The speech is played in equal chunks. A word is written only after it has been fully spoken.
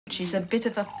She's a bit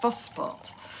of a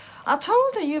fusspot. I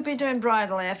told her you'd be doing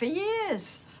bridal hair for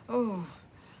years. Oh,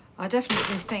 I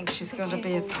definitely think she's going to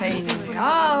be a pain in the...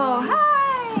 Oh,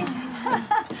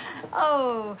 hi!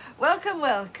 Oh, welcome,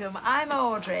 welcome. I'm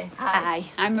Audrey. Hi,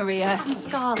 I'm Maria.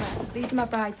 Scarlett. These are my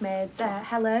bridesmaids,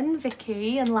 Helen,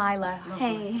 Vicky and Lila.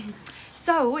 Hey.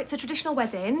 So, it's a traditional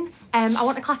wedding. I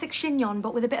want a classic chignon,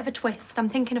 but with a bit of a twist. I'm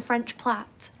thinking a French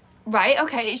plait. Right,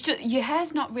 okay, it's just your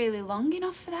hair's not really long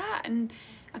enough for that, and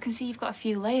I can see you've got a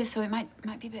few layers, so it might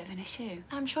be a bit of an issue.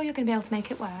 I'm sure you're going to be able to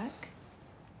make it work.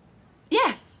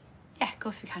 Yeah, of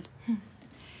course we can.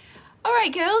 All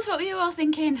right, girls, what were you all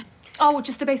thinking? Oh,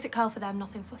 just a basic curl for them,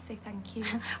 nothing fussy, thank you.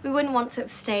 We wouldn't want to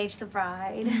upstage the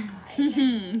bride.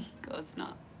 Of course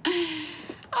not.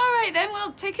 All right, then,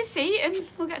 we'll take a seat and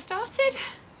we'll get started.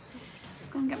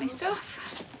 Go and get my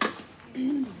stuff.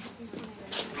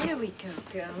 Here we go,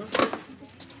 girls.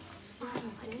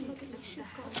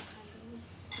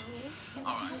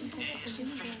 All right, it's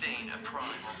 15 a prime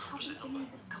or composite number.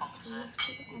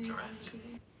 Composite, correct.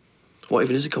 What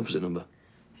even is a composite number?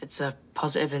 It's a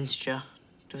positive integer,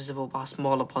 divisible by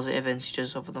smaller positive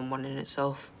integers other than 1 in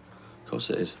itself. Of course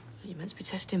it is. You're meant to be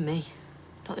testing me,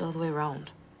 not the other way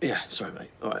around. Yeah, sorry,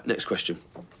 mate. All right, next question.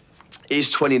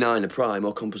 Is 29 a prime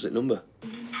or composite number?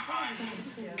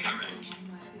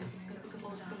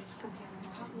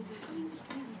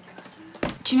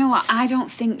 Do you know what? I don't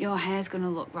think your hair's going to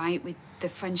look right with the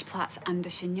French plaits and a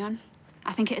chignon.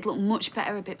 I think it'd look much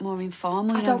better, a bit more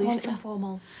informal. I don't want looser.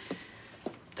 informal.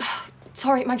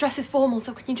 Sorry, my dress is formal,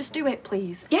 so can you just do it,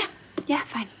 please? Yeah,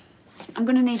 fine. I'm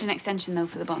going to need an extension, though,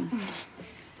 for the buns.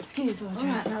 Excuse me. All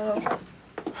right, my love.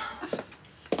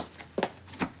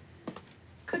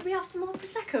 Could we have some more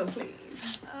Prosecco,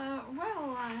 please? Well,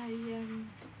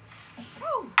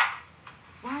 Oh,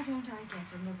 why don't I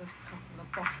get another couple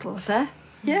of bottles, eh?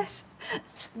 Yes?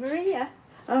 Maria?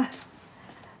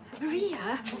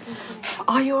 Maria?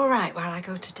 Are you all right while I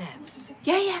go to Deb's?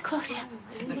 Yeah, of course, yeah.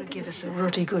 You better give us a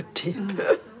ruddy good tip.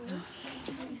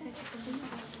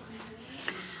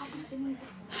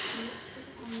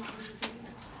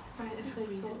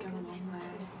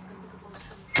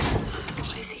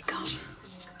 Where's he gone?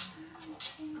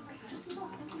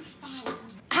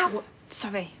 Ow!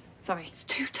 Sorry. It's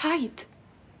too tight.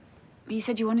 You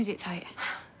said you wanted it tight.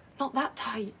 Not that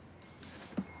tight.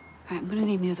 Right, I'm gonna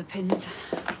need my other pins.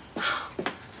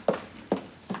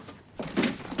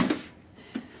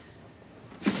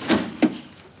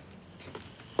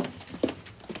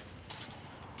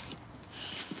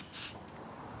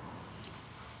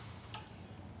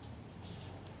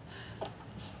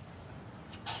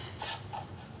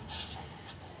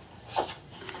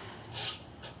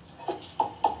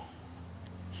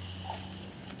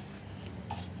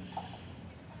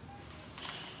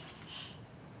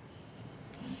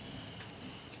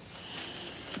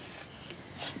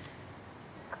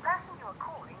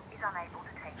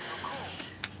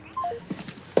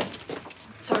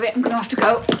 Sorry, I'm gonna have to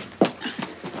go.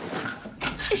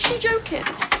 Is she joking?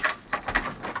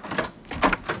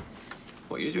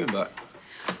 What are you doing back?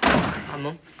 Hi,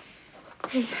 Mum.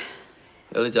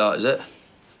 Early dart, is it?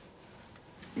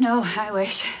 No, I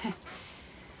wish.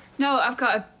 No, I've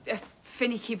got a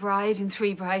finicky bride and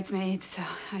 3 bridesmaids, so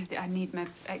I need my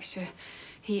extra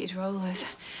heated rollers.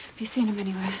 Have you seen them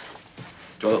anywhere?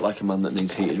 Do I look like a man that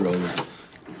needs heated rollers?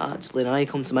 Actually, now you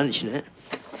come to mention it.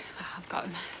 Oh, I've got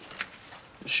them.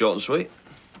 Short and sweet.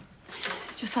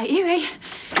 Just like you, eh?